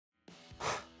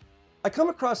I come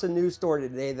across a news story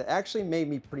today that actually made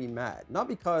me pretty mad. Not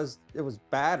because it was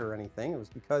bad or anything, it was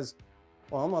because,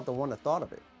 well, I'm not the one that thought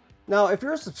of it. Now, if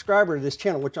you're a subscriber to this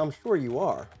channel, which I'm sure you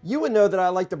are, you would know that I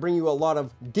like to bring you a lot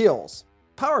of deals,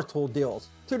 power tool deals,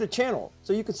 to the channel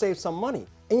so you can save some money.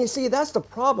 And you see, that's the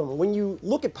problem. When you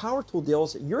look at power tool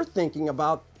deals, you're thinking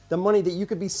about the money that you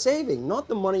could be saving, not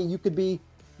the money you could be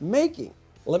making.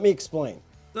 Let me explain.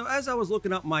 So as I was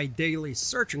looking up my daily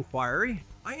search inquiry,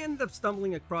 I ended up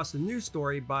stumbling across a news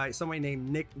story by somebody named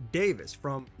Nick Davis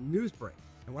from Newsbreak.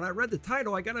 And when I read the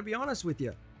title, I gotta be honest with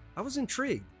you, I was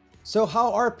intrigued. So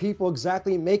how are people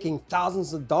exactly making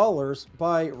thousands of dollars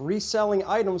by reselling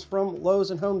items from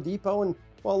Lowe's and Home Depot and,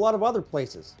 well, a lot of other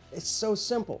places? It's so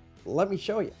simple. Let me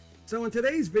show you. So in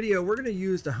today's video, we're gonna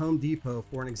use the Home Depot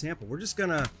for an example. We're just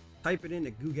gonna type it into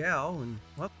Google and,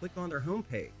 well, click on their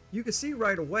homepage. You can see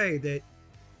right away that,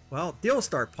 well, deals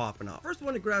start popping up. First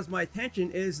one that grabs my attention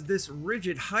is this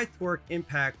Ridgid high torque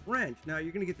impact wrench. Now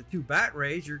you're going to get the 2 bat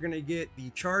rays, you're going to get the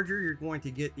charger, you're going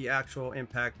to get the actual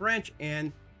impact wrench,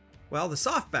 and, well, the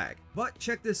soft bag. But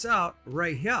check this out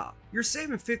right here. You're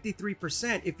saving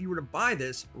 53% if you were to buy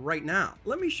this right now.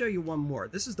 Let me show you one more.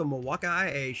 This is the Milwaukee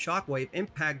IA Shockwave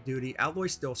Impact Duty Alloy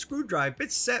Steel Screwdriver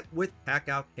bit set with pack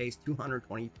out case,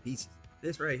 220 pieces.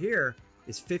 This right here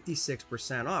is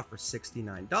 56% off for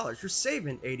 $69. You're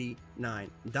saving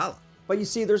 $89. But you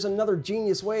see, there's another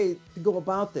genius way to go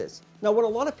about this. Now, what a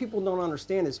lot of people don't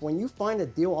understand is when you find a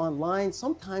deal online,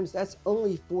 sometimes that's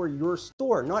only for your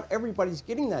store. Not everybody's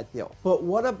getting that deal. But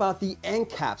what about the end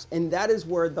caps? And that is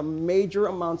where the major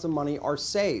amounts of money are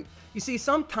saved. You see,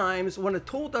 sometimes when a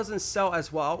tool doesn't sell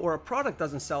as well or a product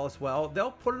doesn't sell as well,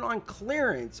 they'll put it on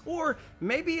clearance, or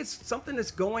maybe it's something that's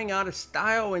going out of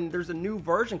style and there's a new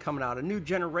version coming out, a new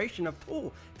generation of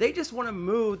tool. They just want to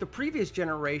move the previous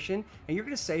generation and you're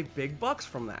going to save big bucks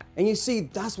from that. And you see,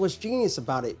 that's what's genius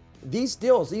about it. These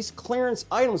deals, these clearance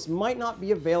items might not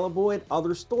be available at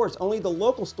other stores, only the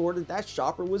local store that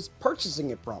shopper was purchasing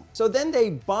it from. So then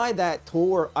they buy that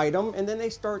tool or item and then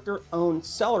they start their own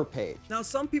seller page. Now,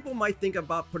 some people might think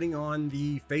about putting on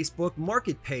the Facebook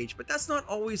market page, but that's not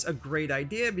always a great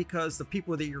idea because the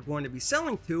people that you're going to be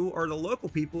selling to are the local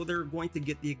people that are going to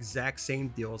get the exact same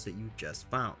deals that you just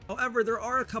found. However, there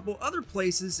are a couple other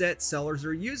places that sellers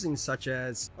are using, such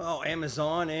as, well,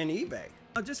 Amazon and eBay.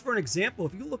 Now, just for an example,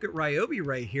 if you look at Ryobi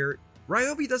right here,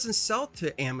 Ryobi doesn't sell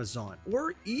to Amazon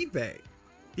or eBay.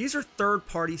 These are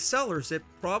third-party sellers that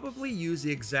probably use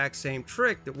the exact same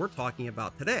trick that we're talking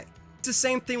about today. It's the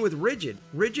same thing with Ridgid.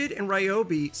 Ridgid and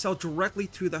Ryobi sell directly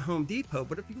to the Home Depot,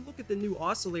 but if you look at the new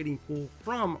oscillating tool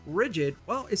from Ridgid,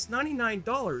 well, it's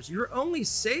 $99. You're only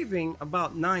saving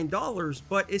about $9,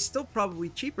 but it's still probably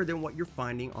cheaper than what you're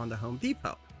finding on the Home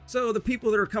Depot. So the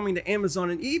people that are coming to Amazon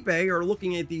and eBay are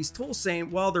looking at these tools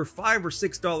saying, well, they're $5 or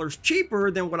 $6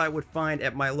 cheaper than what I would find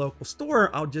at my local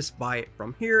store. I'll just buy it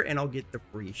from here and I'll get the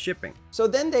free shipping. So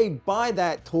then they buy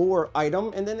that tool or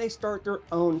item and then they start their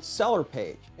own seller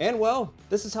page. And well,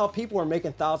 this is how people are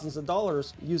making thousands of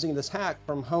dollars using this hack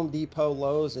from Home Depot,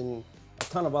 Lowe's, and a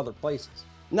ton of other places.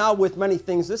 Now, with many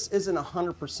things, this isn't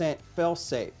 100%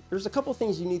 fail-safe. There's a couple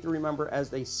things you need to remember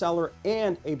as a seller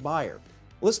and a buyer.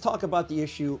 Let's talk about the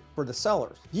issue for the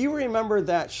sellers. Do you remember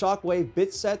that Shockwave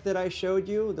bit set that I showed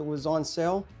you that was on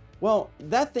sale? Well,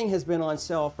 that thing has been on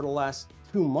sale for the last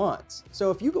 2 months.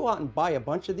 So if you go out and buy a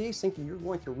bunch of these thinking you're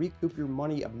going to recoup your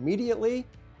money immediately,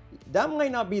 that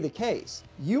might not be the case.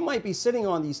 You might be sitting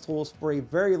on these tools for a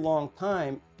very long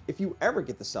time if you ever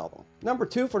get to sell them. Number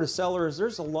 2, for the sellers,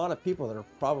 there's a lot of people that are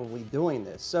probably doing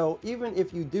this. So even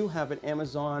if you do have an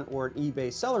Amazon or an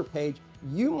eBay seller page,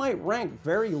 you might rank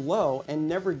very low and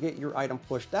never get your item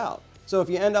pushed out. So if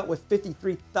you end up with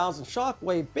 53,000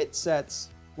 Shockwave bit sets,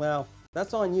 well,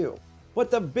 that's on you.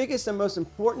 But the biggest and most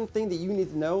important thing that you need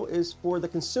to know is for the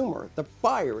consumer, the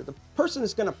buyer, the person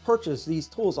that's going to purchase these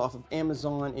tools off of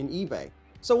Amazon and eBay.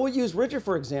 So we'll use Ridgid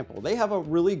for example. They have a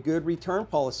really good return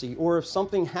policy, or if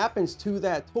something happens to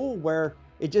that tool where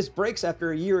it just breaks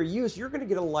after a year of use, you're going to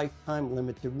get a lifetime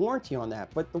limited warranty on that.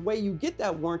 But the way you get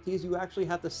that warranty is you actually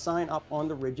have to sign up on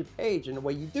the Ridgid page. And the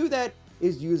way you do that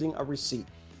is using a receipt.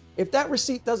 If that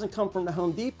receipt doesn't come from the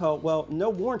Home Depot, well, no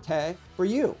warranty for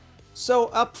you. So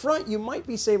up front, you might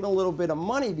be saving a little bit of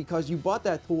money because you bought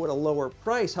that tool at a lower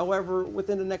price. However,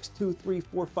 within the next 2, 3,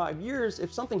 4, 5 years,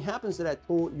 if something happens to that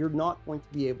tool, you're not going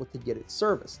to be able to get it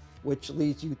serviced, which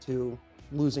leads you to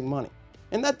losing money.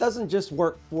 And that doesn't just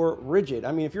work for Ridgid.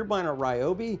 I mean, if you're buying a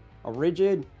Ryobi, a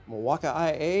Ridgid, Milwaukee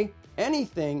IA,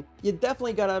 anything, you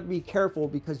definitely gotta be careful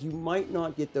because you might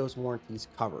not get those warranties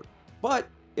covered. But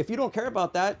if you don't care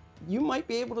about that, you might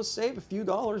be able to save a few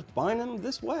dollars buying them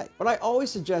this way. But I always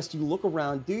suggest you look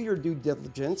around, do your due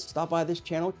diligence, stop by this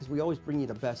channel because we always bring you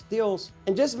the best deals,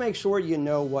 and just make sure you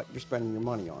know what you're spending your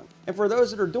money on. And for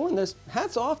those that are doing this,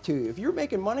 hats off to you. If you're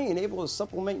making money and able to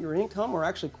supplement your income or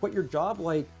actually quit your job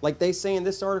like they say in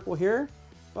this article here,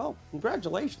 well,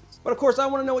 congratulations. But of course, I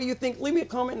want to know what you think. Leave me a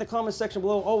comment in the comment section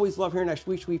below. Always love hearing that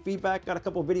sweet feedback. Got a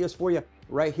couple of videos for you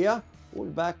right here. We'll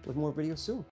be back with more videos soon.